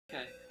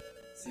Okay.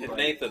 Hey,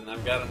 Nathan,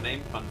 I've got a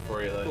name pun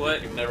for you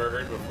that you've never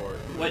heard before.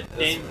 What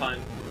name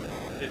pun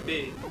would it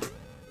be?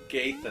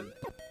 Gathan.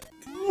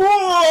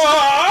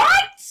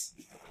 What?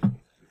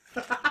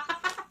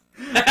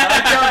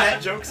 That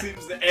joke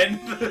seems to end.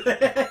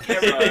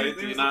 Sorry,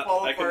 do you not?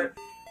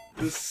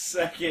 The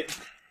second.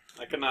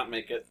 I cannot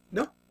make it.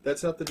 No,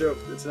 that's not the joke.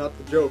 It's not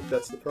the joke.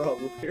 That's the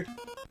problem here.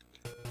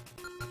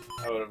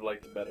 I would have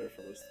liked it better if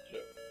it was the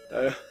joke.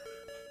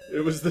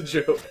 It was the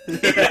joke.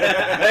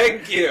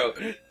 Thank you.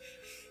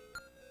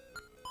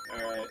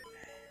 Alright.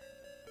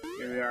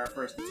 Here we are, our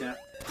first attempt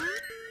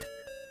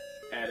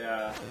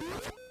at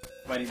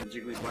fighting the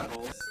jiggly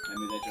buttholes. I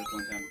made that joke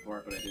one time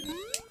before, but I didn't.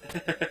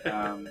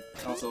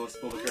 Also, let's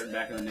pull the curtain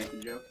back on the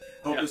Nathan joke.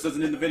 Hope this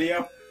isn't in the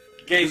video.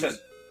 Gathan.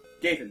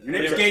 Gathan. Your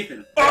name's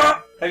Gathan.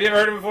 Have you ever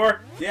heard it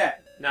before? Yeah.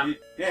 No.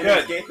 Yeah,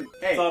 Good. Gathan.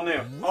 Hey. It's all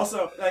new.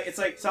 Also, it's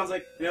like sounds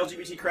like an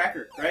LGBT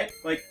cracker, right?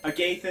 Like a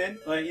gay thin,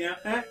 like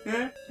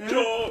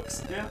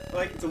Jokes. Yeah,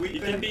 like it's a wheat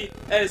You thin. can be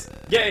as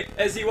gay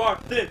as you are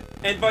thin,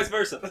 and vice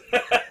versa.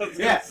 I was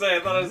gonna say, I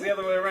thought it was the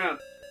other way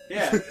around.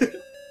 Yeah.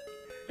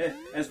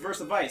 As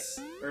versa vice,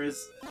 or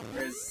as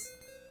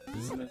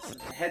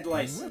head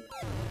lice.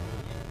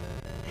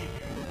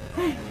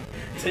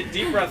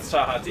 Deep breaths,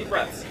 Taha. Deep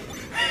breaths.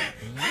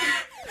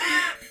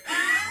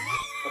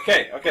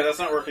 Okay, that's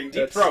not working.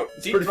 Deep throat.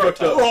 Deep throat.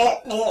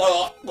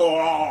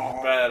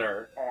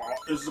 Better.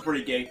 This is a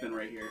pretty gay thing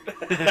right here.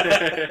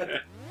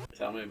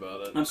 Tell me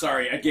about it. I'm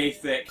sorry, a gay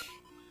thick.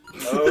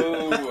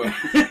 Oh.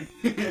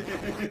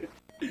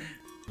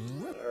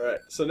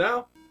 Alright, so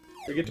now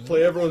we get to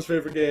play everyone's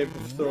favorite game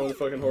of throwing the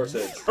fucking horse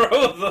heads.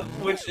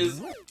 Which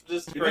is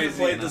just We've crazy.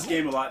 played this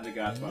game a lot in The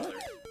Godfather.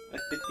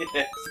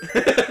 Yes.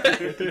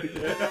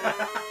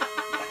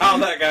 How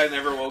that guy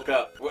never woke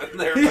up when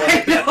they were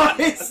playing.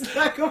 It's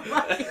not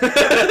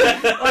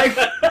like,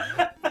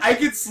 I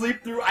could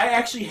sleep through. I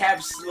actually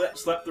have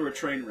slept through a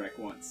train wreck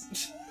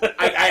once.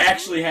 I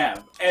actually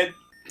have, and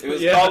it was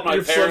called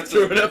my parents.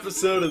 Through an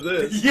episode of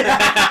this.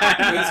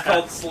 Yeah, it was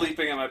called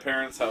sleeping at my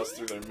parents' house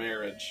through their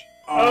marriage.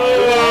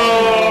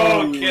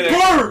 Oh, kidding!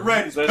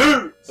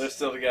 They're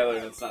still together,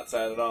 and it's not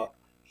sad at all.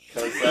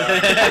 Because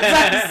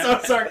that's so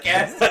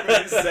sarcastic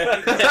when you say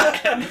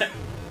that.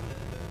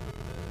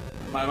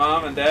 My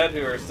mom and dad,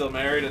 who are still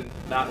married and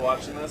not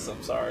watching this,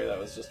 I'm sorry, that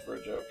was just for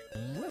a joke.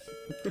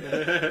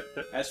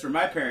 As for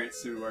my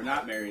parents, who are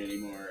not married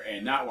anymore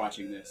and not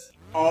watching this,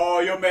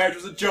 oh, your marriage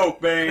was a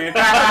joke, man.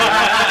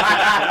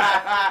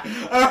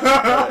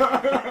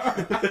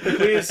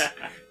 Please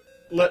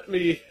let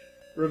me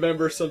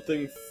remember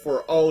something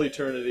for all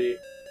eternity,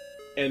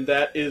 and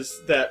that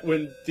is that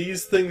when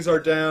these things are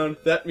down,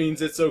 that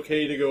means it's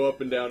okay to go up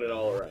and down and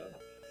all around.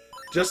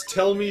 Just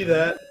tell me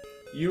that.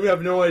 You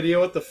have no idea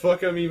what the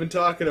fuck I'm even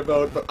talking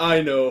about, but I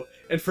know,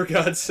 and for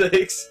God's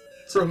sakes,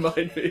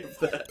 remind me of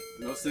that.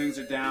 When those things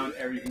are down,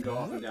 you can go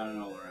up and down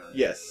and all around.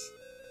 Yes.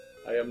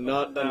 I am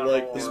not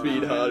unlike the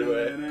Speed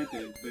Highway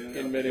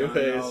in many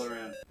ways.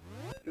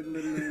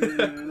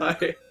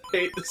 I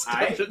hate this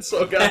dungeon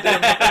so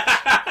goddamn much.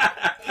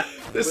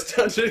 This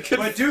dungeon can.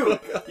 But dude,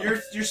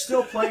 you're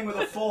still playing with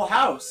a full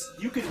house.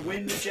 You could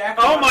win the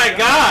jackpot. Oh my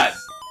god!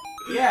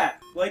 Yeah,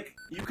 like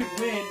you could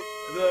win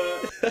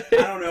the. I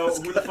don't know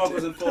who the fuck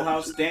was in Full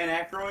House. Dan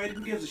Aykroyd.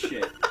 Who gives a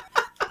shit?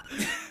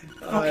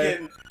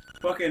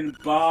 Fucking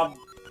Bob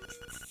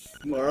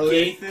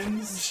Marley.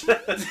 Gathens.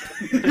 Alright,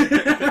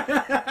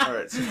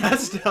 so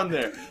that's down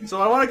there. So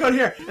I want to go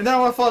here, and then I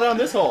want to fall down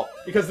this hole,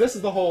 because this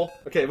is the hole.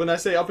 Okay, when I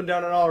say up and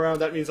down and all around,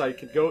 that means I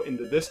could go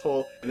into this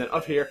hole, and then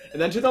up here,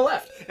 and then to the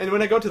left. And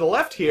when I go to the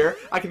left here,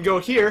 I can go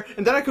here,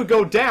 and then I could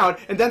go down,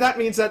 and then that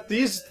means that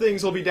these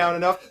things will be down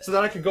enough, so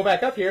that I could go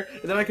back up here,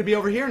 and then I could be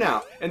over here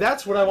now. And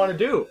that's what I want to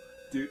do.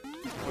 Dude,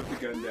 put the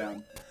gun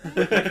down. I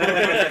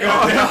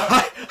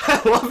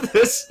love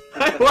this.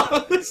 I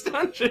love this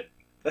dungeon.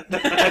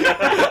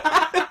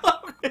 I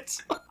love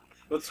it.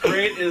 What's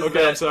great is okay,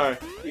 that I'm sorry.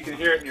 You can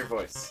hear it in your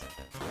voice.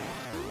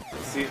 You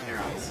see it in your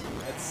eyes.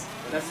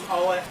 That's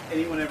all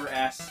anyone ever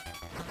asks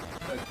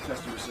a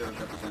customer service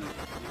representative.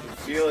 You can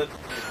feel it in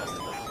your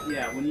testicles.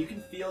 Yeah, when you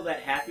can feel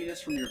that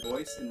happiness from your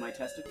voice in my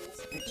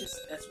testicles,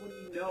 that's when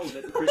you know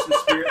that the Christmas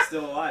spirit's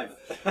still alive.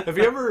 Have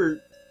you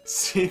ever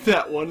seen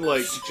that one,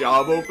 like,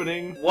 job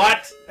opening?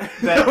 What?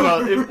 That,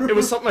 well, it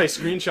was something I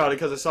screenshotted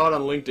because I saw it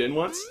on LinkedIn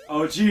once.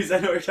 Oh, jeez, I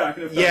know what you're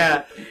talking about.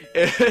 Yeah,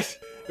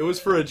 it was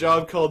for a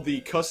job called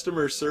the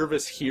Customer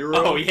Service Hero.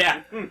 Oh,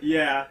 yeah.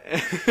 Yeah.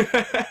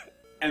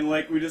 And,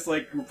 like, we just,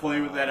 like, were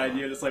playing with that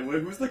idea, just like,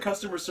 who's the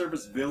customer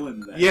service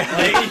villain then? Yeah.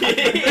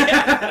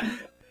 Yeah.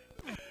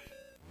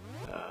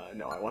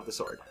 No, I want the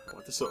sword. I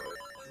want the sword.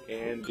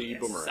 And the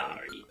boomerang.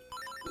 Sorry.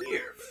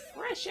 We're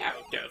fresh out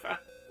of...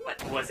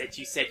 What was it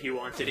you said you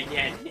wanted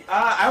again?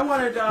 I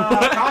wanted,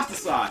 pasta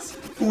sauce.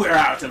 We're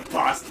out of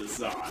pasta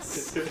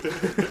sauce.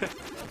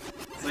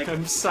 It's like,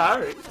 I'm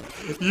sorry.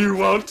 You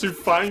want to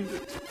find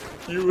it.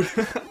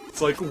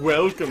 It's like,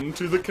 welcome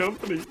to the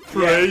company.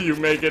 Pray you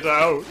make it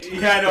out.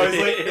 yeah, no, it's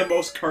like the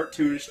most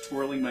cartoonish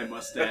twirling my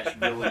mustache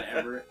villain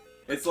ever.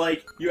 It's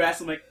like you ask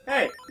them like,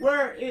 "Hey,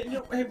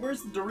 hey,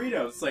 where's the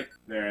Doritos?" It's like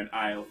they're in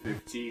aisle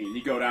 15.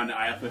 You go down to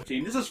aisle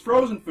 15. This is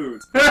frozen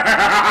foods.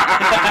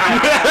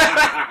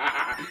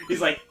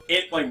 He's like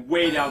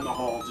way down the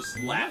hall, just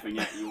laughing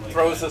at you. Like,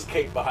 Throws his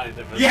cape behind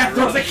him. yeah,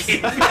 throws a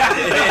cape.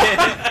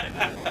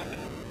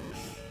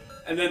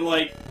 And then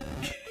like.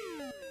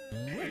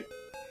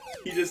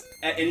 He just,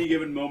 at any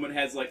given moment,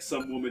 has, like,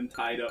 some woman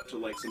tied up to,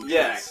 like, some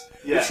tracks.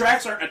 Yes. The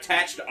tracks aren't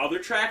attached to other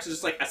tracks, it's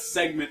just, like, a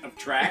segment of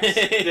tracks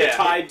Yeah.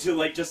 tied to,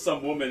 like, just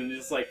some woman, and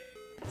it's like,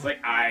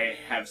 I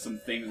have some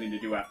things I need to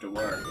do after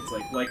work. It's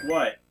like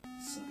what?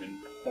 Some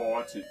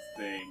important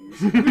things.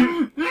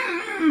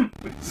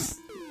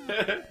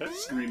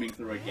 Screaming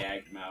through a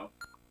gagged mouth.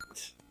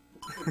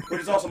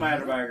 Which is also my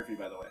autobiography,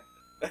 by the way.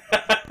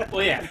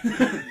 Well, yeah.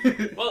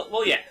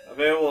 well, yeah.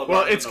 Available.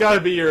 Well, it's got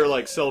to be your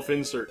like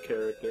self-insert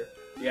character.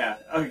 Yeah,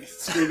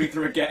 screaming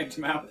through a gagged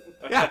mouth.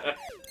 Yeah.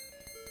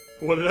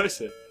 What did I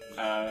say?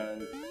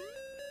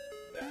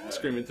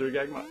 Screaming through a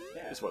gag mouth.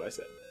 Yeah. Is what I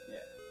said.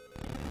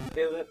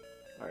 Is it?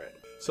 All right.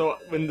 So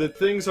when the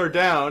things are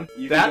down,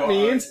 You can that go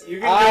means you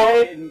can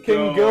I go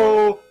can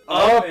go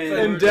up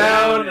and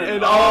down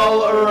and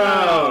all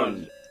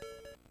around.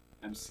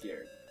 I'm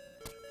scared.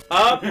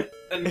 Up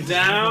and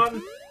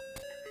down,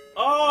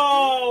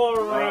 all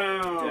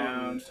around. Up,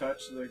 down,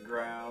 touch the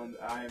ground.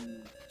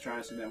 I'm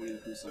trying to sing that Winnie the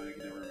Pooh song I can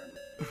never remember.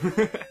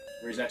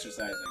 Where he's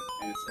exercising,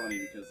 and it's funny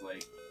because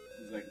like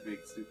he's like a big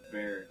stupid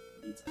bear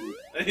eats poop.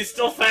 And he's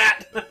still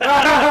fat.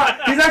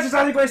 He's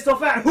exercising, but he's still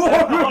fat.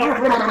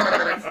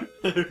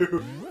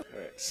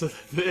 Alright, so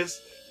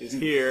this is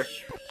here,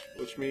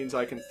 which means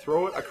I can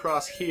throw it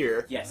across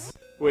here. Yes.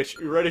 Which,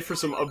 you ready for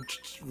some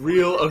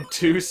real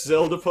obtuse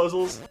Zelda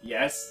puzzles?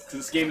 Yes.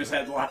 This game has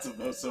had lots of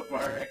those so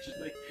far,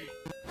 actually.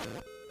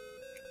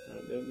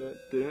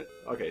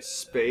 Okay,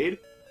 spade,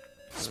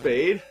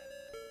 spade,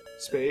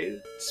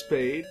 spade,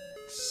 spade,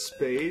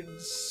 spade,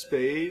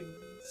 spade.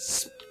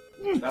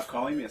 Stop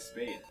calling me a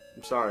spade.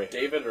 I'm sorry.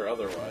 David or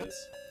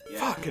otherwise.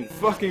 Yeah.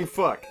 Fucking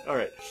fuck.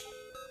 Alright.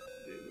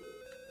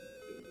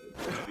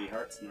 Be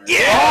heart smart.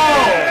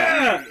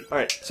 Yeah!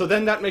 Alright, so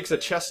then that makes a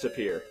chest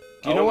appear.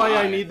 Do you know why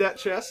I my. need that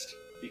chest?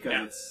 Because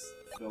Yeah. it's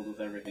filled with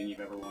everything you've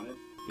ever wanted.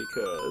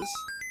 Because...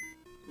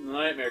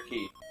 Nightmare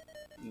key.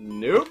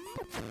 Nope.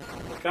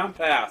 The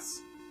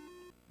compass.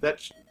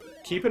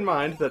 Keep in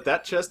mind that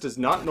that chest is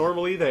not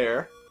normally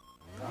there.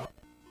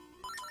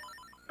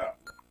 Oh.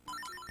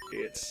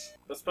 It's...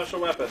 The special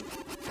weapon.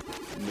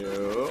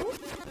 No.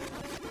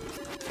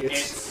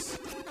 It's...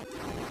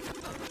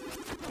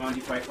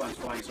 Monty Python's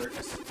Flying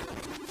Circus.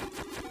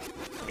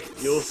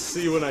 You'll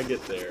see when I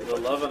get there. The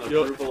love and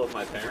You'll- approval of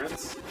my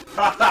parents.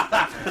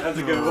 That's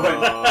a good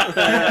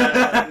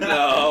one.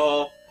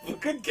 No.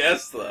 Good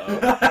guess, though.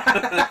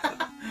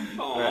 Aww.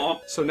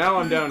 Alright, so now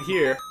I'm down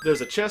here.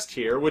 There's a chest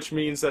here, which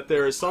means that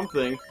there is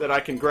something that I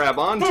can grab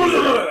onto,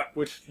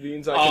 which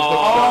means I can hook it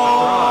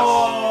across.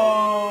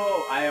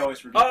 Oh! I always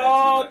forget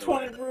Oh, that too,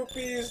 by the 20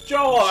 rupees.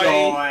 Joy.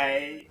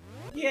 way.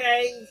 Joy!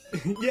 Yay.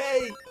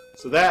 Yay!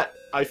 So that,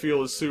 I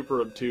feel, is super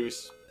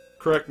obtuse.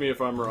 Correct me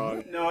if I'm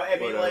wrong. No, I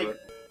mean, Whatever. like,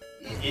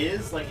 it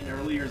is, like, in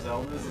earlier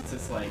Zeldas, it's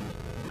just, like,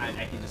 I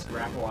can just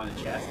grapple on a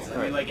chest. I mean,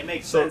 Alright. like, it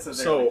makes So, sense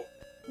that they're, like,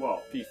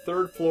 whoa. the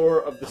third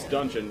floor of this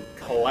dungeon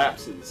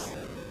collapses.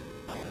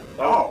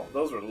 Oh!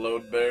 Those were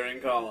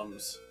load-bearing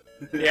columns.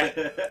 Yeah.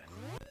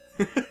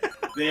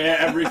 They're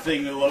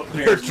everything the load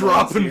They're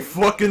dropping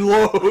fucking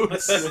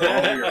loads! all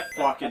over your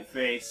fucking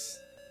face.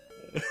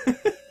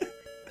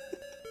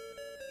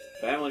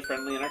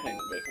 Family-friendly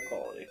entertainment based on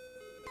quality.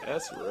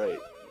 That's right.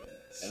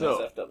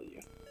 So,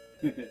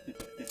 NSFW.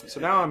 so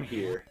now I'm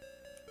here,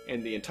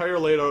 and the entire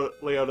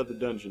layout of the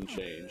dungeon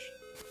changed.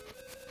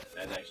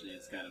 That actually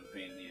is kind of a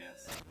pain in the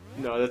ass.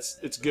 No,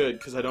 it's good,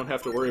 because I don't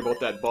have to worry about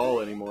that ball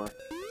anymore.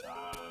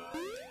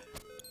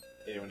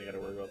 Yeah, when you gotta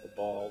worry about the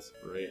balls.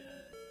 Right.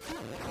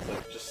 It's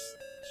like, just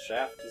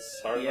shaft is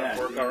hard Yeah, enough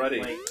work dude,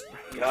 already. Like,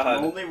 God.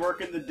 I'm only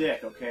working the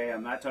dick, okay?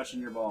 I'm not touching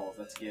your balls.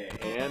 That's gay.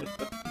 And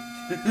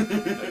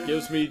that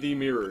gives me the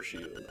mirror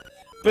shield.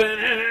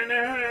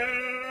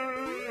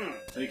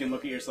 So you can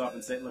look at yourself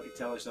and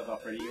tell yourself how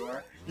pretty you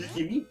are. Look at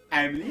me,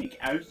 I'm Link.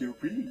 I'm so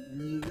pretty.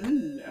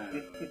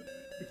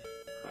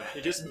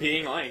 You're just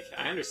being like,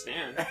 I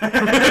understand.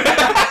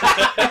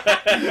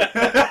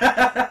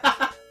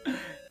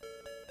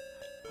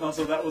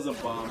 Also, that was a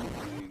bomb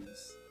of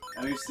wings.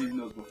 I know you've seen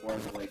those before,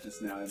 but like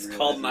just now I'm It's realizing.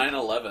 called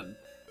 9/11.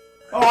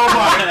 Oh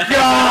my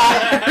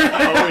god!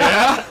 Oh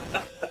yeah?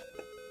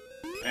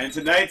 And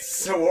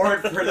tonight's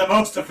award for the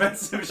most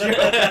offensive joke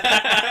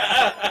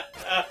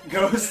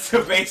goes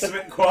to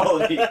basement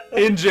quality.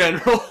 In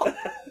general.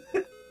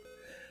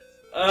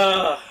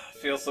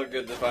 Feels so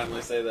good to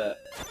finally say that.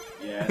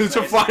 Yeah.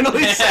 To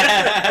finally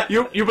say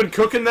you've been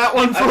cooking that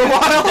one for a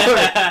while?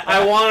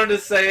 I wanted to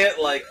say it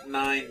like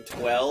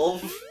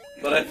 9/12,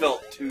 but I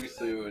felt too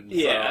soon.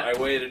 Yeah. So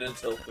I waited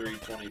until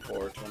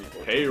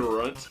 3/24/24. Hey,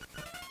 runt.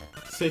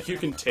 Think you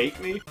can take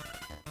me?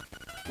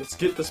 Let's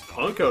get this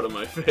punk out of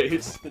my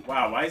face.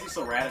 Wow, why is he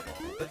so radical?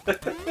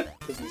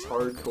 Because he's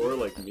hardcore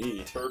like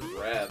me. Turd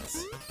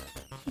rads.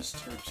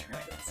 Disturbed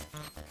treads.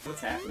 What's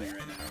happening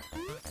right now?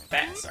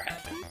 Bats are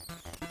happening.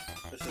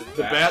 This is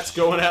The bat's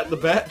going at the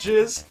bat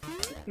jizz.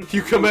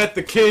 You come at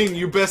the king,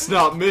 you best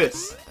not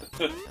miss.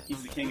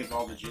 He's the king of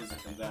all the jizz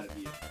that comes out of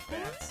you.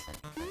 Bats.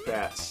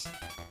 Bats.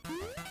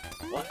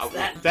 What's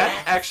that?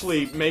 That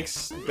actually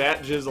makes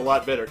bat jizz a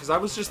lot better, because I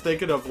was just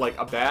thinking of, like,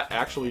 a bat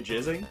actually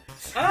jizzing.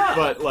 Ah!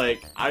 But,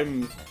 like,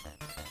 I'm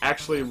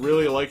actually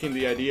really liking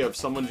the idea of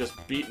someone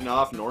just beating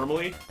off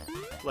normally,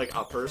 like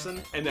a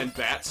person, and then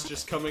bats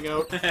just coming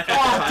out.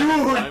 Oh,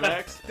 dude!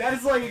 Climax. That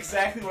is like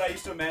exactly what I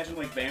used to imagine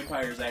like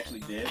vampires actually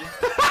did.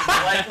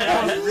 Like when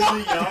I was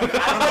really young. I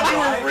don't know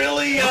why.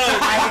 really young.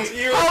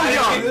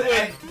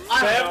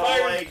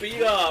 Vampires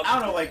beat up. I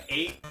don't know, like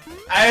 8.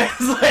 I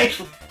was like,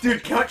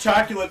 dude, Count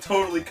Chocula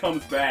totally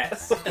comes back.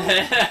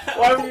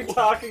 Why were you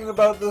talking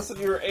about this when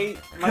you were 8?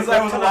 Because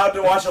I was allowed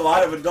to watch a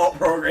lot of adult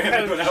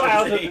programming when I was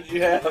childhood 8. did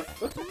you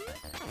have?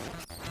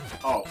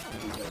 Oh.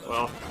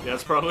 Well,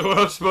 that's probably what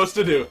I was supposed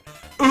to do.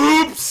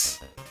 Oops!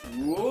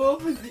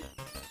 Whoopsie.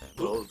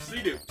 Well,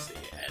 Oopsie-doopsie,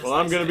 as well,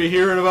 I'm they gonna say. be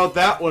hearing about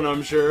that one,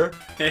 I'm sure.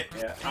 Yeah,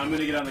 I'm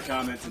gonna get on the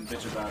comments and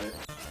bitch about it.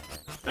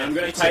 I'm Me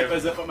gonna too. type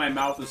as if my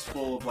mouth is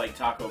full of like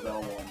Taco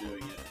Bell while I'm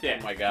doing it. Yeah.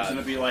 Oh my It's god.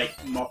 gonna be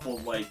like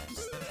muffled, like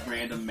just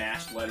random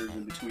mashed letters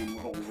in between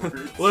little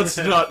words. Let's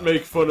not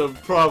make fun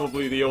of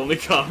probably the only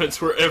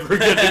comments we're ever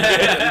gonna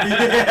get.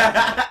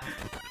 Yeah.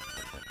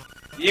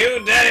 You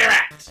dirty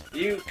rat!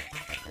 You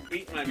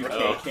beat my You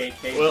bro.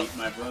 KKK Well- beat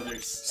my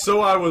brothers. So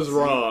I was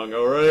wrong,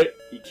 alright?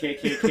 He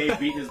KKK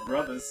beat his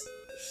brothers.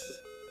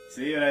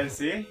 See what I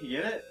see?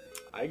 You get it?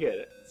 I get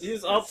it.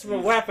 Use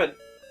ultimate weapon.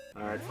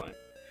 Alright, fine.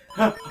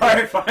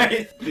 Alright,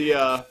 fine.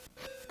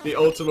 The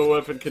ultimate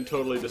weapon can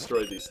totally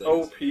destroy these things.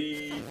 OP.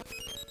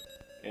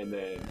 And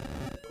then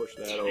push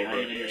that Not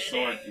over. even your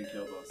sword can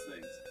kill those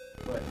things.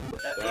 But,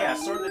 Push yeah, that.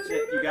 sword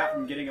that you got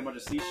from getting a bunch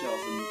of seashells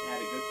and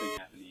had a good thing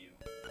happen to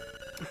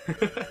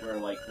you. Where,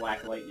 like,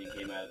 black lightning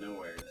came out of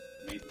nowhere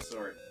and made the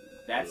sword.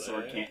 That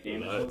sword can't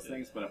damage those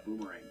things, but a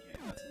boomerang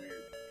can. That's weird.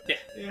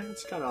 Yeah,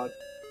 it's kind of odd.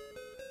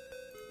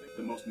 Like,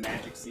 the most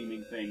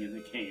magic-seeming thing in the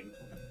game.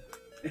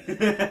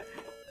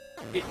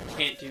 It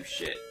can't do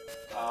shit.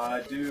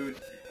 Dude.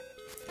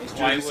 These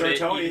Why Jersey would it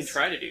Shore even Tonys.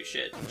 try to do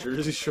shit?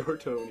 Jersey Shore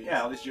Tony.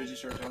 Yeah, all these Jersey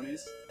Shore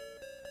Tonys.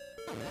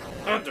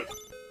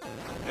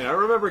 And I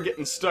remember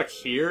getting stuck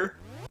here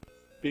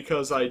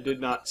because I did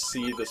not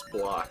see this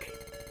block.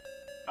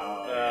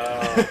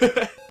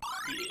 Yeah.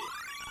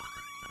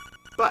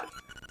 But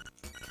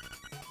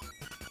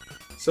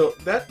so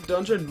that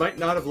dungeon might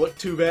not have looked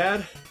too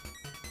bad.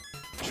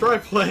 Try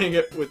playing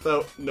it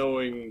without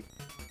knowing,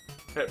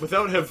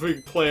 without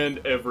having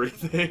planned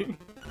everything.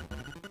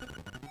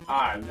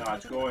 I'm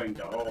not going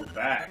to hold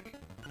back.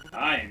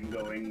 I'm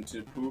going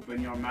to poop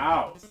in your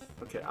mouth.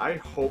 Okay, I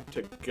hope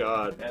to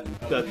God That's an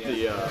that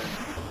ugly ass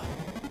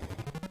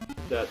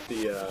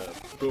the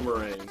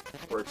boomerang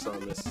works on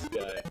this guy.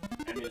 bird.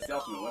 I mean, it's the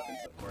ultimate weapons,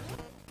 of course.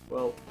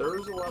 Well,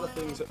 there's a lot of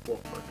things that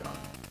won't work on.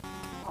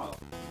 Oh,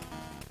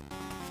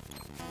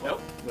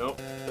 Nope. Nope,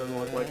 doesn't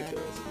look like it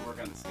does. doesn't work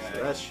on this So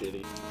guy. that's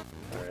shitty.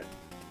 Alright.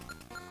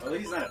 Well, at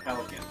least he's not a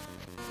pelican.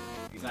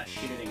 He's not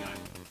shitting on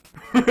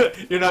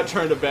You're not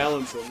trying to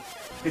balance him.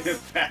 you.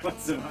 Just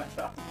balance him on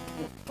top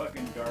of a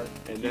fucking guard.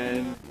 And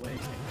then Leg.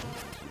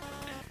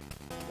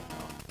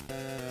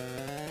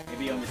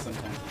 Maybe only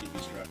sometimes he can be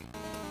struck.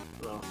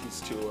 well,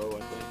 he's too low,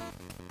 I think.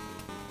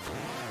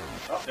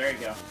 Oh, there you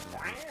go.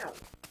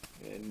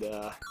 And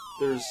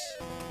there's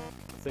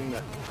a thing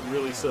that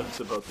really sucks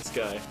about this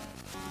guy,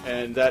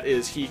 and that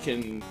is he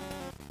can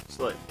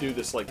like do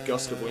this like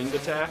gust of wind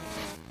attack,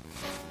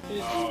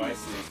 Oh, I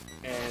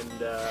see.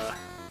 and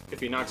if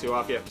he knocks you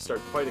off, you have to start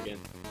the fight again.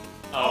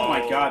 Oh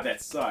my god,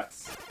 that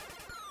sucks.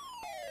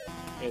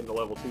 And the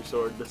level 2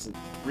 sword doesn't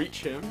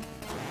reach him,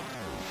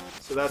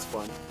 so that's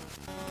fun. You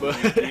But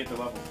have to get the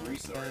level 3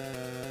 sword.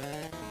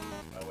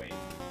 Oh, wait.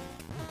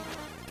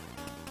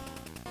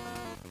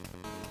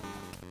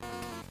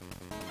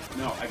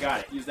 No, I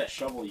got it. Use that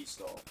shovel you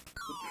stole.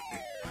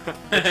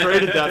 I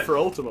traded that for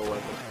ultimate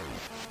weapon.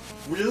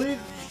 Really? You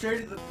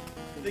traded the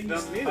thing you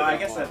Doesn't need it I that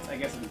guess long. I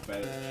guess it is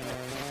better than shovel.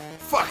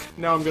 Fuck!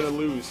 Now I'm gonna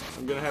lose.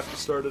 I'm gonna have to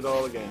start it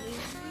all again.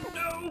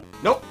 No!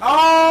 Nope.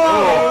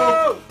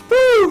 Oh!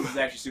 Woo! This is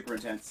actually super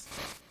intense.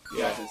 You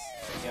got this.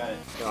 You got it.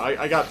 No,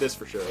 I got this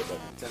for sure, but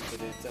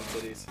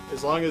Intensities.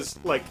 as long as,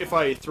 like, if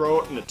I throw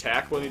out an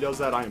attack when he does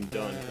that, I am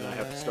done, and I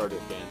have to start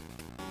it again.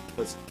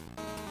 Because,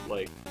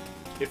 like,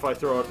 if I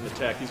throw out an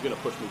attack, he's gonna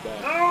push me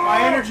back.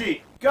 My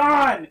energy!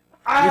 Gone!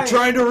 You're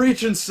trying to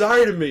reach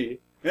inside of me!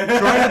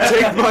 Trying to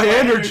take my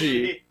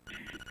energy!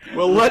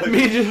 Well, let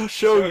me just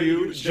show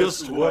you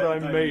just what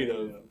I'm made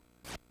of.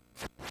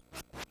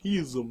 He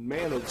is a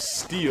man of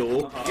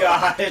steel.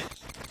 God!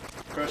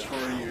 Crush for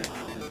you,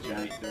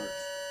 giant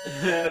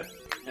dorks.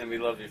 And we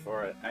love you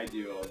for it. I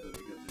do love them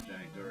because they're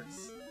giant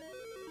dorks.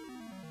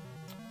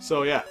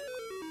 So, yeah.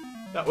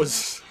 That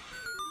was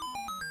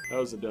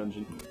a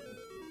dungeon.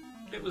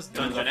 It was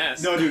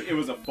dungeon-esque. No, dude, it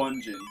was a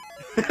fungin.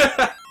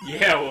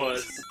 Yeah, it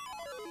was.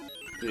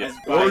 The As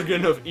by-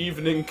 organ of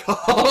evening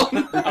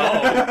calm.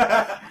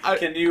 Oh.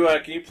 Can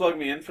you plug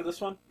me in for this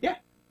one? Yeah.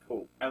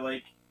 Cool. I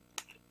like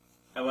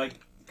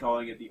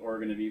calling it the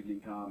organ of evening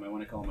calm. I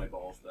want to call my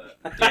balls that.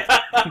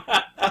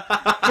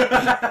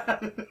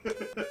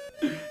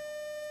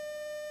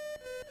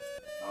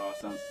 Oh,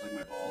 sounds just like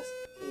my balls.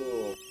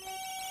 Cool.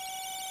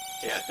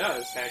 Yeah, it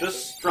does, actually.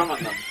 Just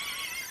strumming them.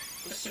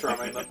 Just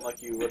strumming them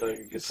like you would a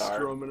guitar.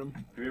 Strumming them.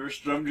 Have you ever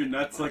strummed your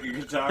nuts like a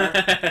guitar?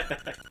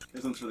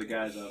 This one's for the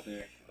guys out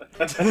there.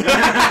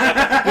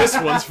 This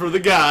one's for the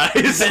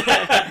guys.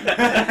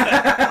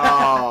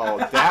 Oh,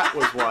 that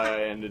was why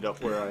I ended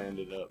up where I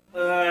ended up.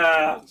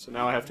 So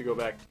now I have to go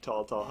back to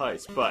Tall Tall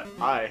Heights, but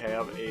I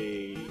have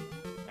a...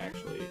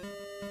 Actually...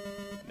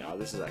 No,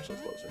 this is actually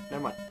closer.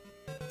 Never mind.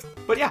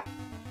 But yeah,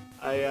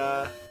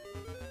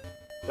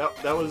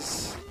 that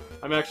was...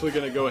 I'm actually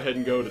going to go ahead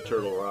and go to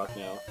Turtle Rock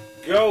now.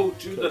 Go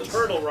to the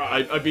Turtle Rock!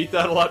 I beat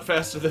that a lot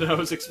faster than I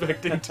was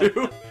expecting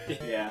to.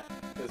 Yeah.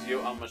 Because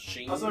you're a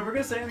machine. Also, if we're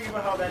gonna say anything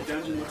about how that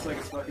dungeon looks like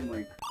it's fucking,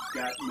 like,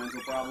 got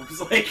mental problems,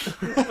 like...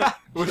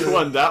 Which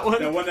one? That one?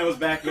 That one that was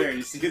back there,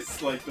 you see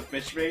it's, like, the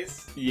fish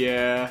face?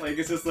 Yeah. Like,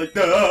 it's just like,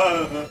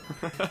 the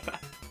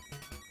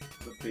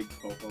big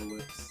popo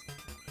lips.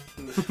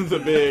 The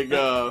big,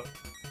 I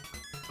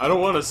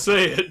don't want to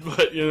say it,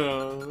 but, you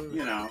know...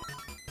 You know.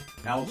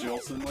 Al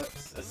Jolson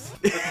lips.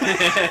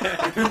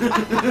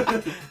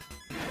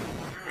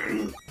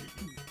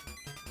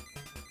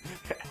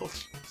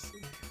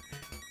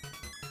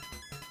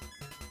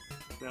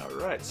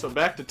 Alright, so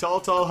back to Tall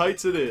Tall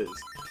Heights it is.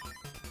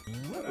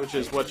 Which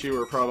is what you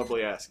were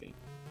probably asking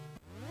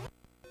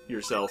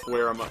yourself,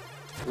 where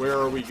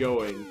are we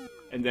going?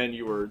 And then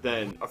you were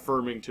then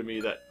affirming to me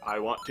that I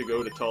want to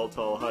go to Tall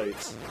Tall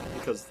Heights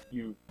because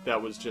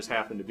that was just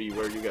happened to be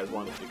where you guys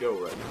wanted to go,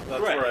 right?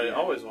 That's Right. where I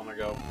always want to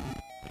go.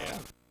 Yeah.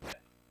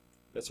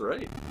 That's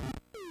right.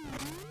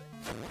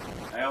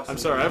 I'm I'm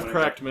sorry, I've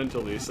cracked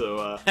mentally,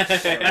 so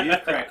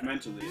You've cracked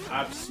mentally.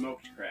 I've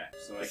smoked crack,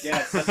 so I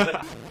guess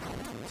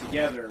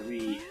together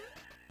we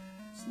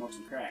smoke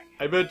some crack.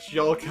 I bet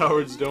y'all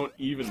cowards don't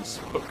even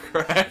smoke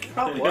crack.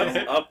 What's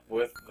up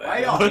with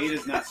Why that? y'all hate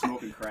is not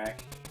smoking crack.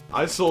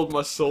 I sold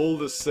my soul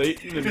to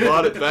Satan and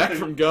bought it back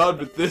from God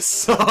with this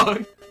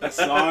song. A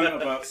song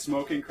about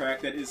smoking crack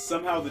that is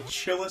somehow the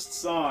chillest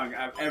song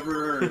I've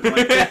ever heard.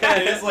 Like,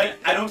 it is like,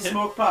 I don't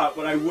smoke pot,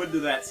 but I would to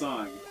that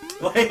song.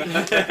 Like,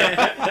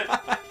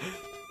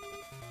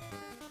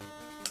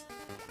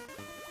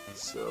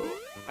 So,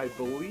 I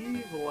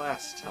believe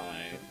last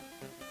time...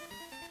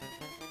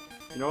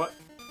 You know what?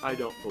 I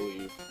don't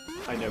believe.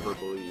 I never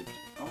believed.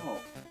 oh,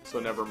 So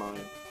never mind.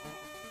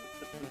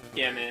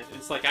 Yeah, man.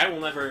 It's like, I will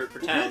never who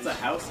pretend. builds a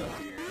house up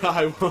here?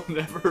 I will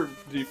never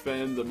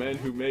defend the men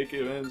who make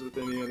amends with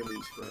any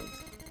enemies,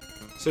 friends.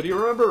 So do you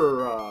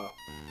remember,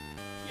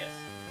 Yes.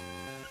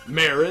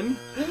 Marin?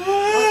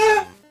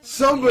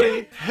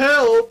 Somebody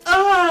help!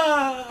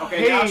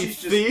 Okay, now Hey,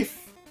 she's just...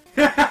 thief!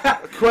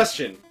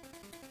 Question.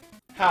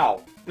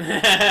 How?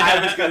 I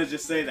was gonna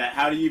just say that.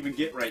 How do you even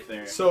get right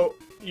there? So,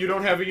 you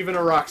don't have even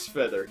a rock's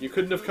feather. You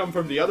couldn't have come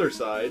from the other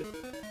side.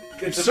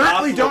 You It's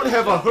certainly impossible don't to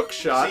have a jump. hook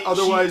shot, See,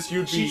 otherwise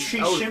you'd she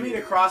be out of shimmied here.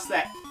 across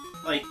that,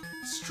 like,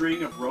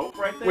 string of rope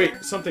right there.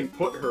 Wait, something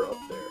put her up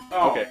there.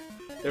 Oh. Okay,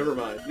 never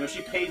mind. No,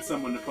 she paid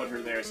someone to put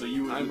her there, so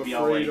you would I'm be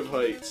all afraid like, of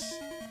heights.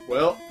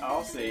 Well,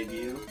 I'll save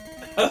you.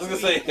 I was gonna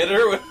say, hit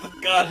her with the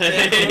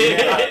goddamn.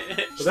 Yeah.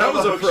 so that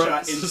was a hook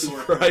shot into her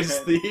surprise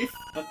head. thief.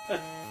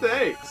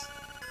 Thanks.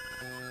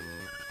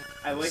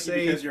 I like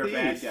Say you because you're a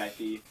bad thief. guy,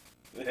 thief.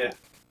 Yeah.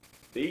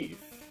 Thief.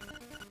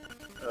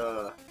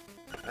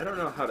 I don't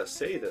know how to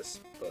say this,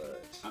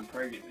 but... I'm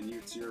pregnant and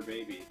it's your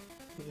baby.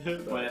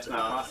 But, Well, that's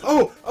not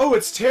possible. Oh,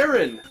 it's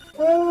Taryn!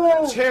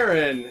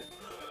 Taryn!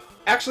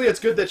 Actually, it's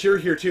good that you're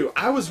here, too.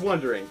 I was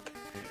wondering,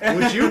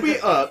 would you be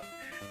up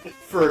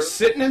for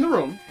sitting in the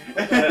room,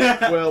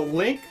 while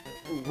Link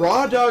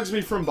raw dogs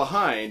me from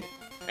behind,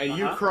 and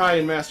you cry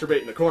and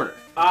masturbate in the corner?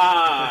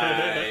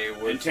 I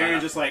would. And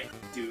Taryn's just like,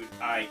 dude,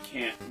 I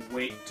can't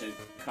wait to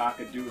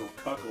cock-a-doodle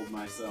cuckold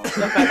myself.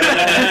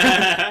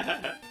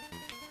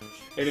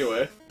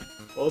 Anyway,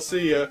 we'll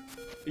see ya.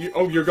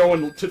 You're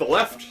going to the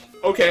left?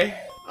 Okay.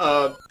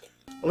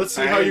 Let's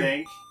see how I you...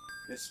 think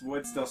this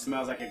wood still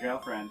smells like a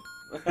girlfriend.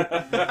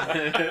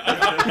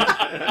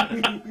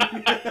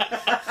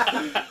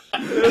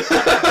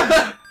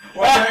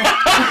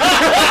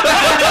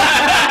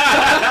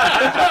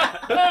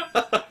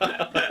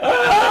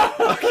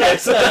 Okay,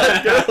 so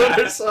that girl and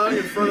her song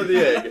in front of the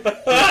egg.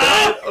 The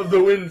sound of the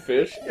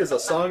windfish is a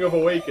song of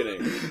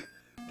awakening.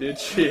 Did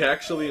she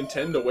actually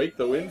intend to wake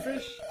the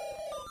windfish?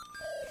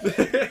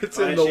 It's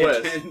in the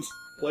west.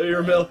 Play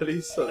your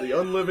melody so the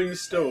unliving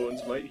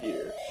stones might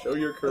hear. Show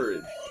your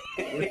courage.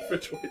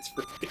 Windfish waits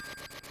for you.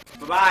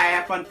 Bye-bye,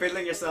 have fun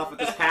fiddling yourself with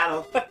this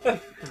paddle.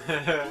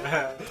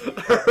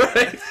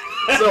 Alright.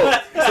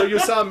 So you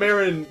saw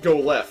Marin go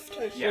left.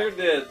 I sure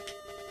did.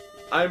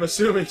 I'm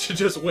assuming she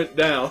just went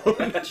down.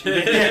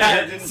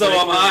 Yeah, So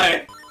am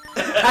I.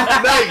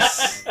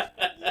 Nice!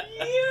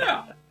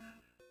 Yeah!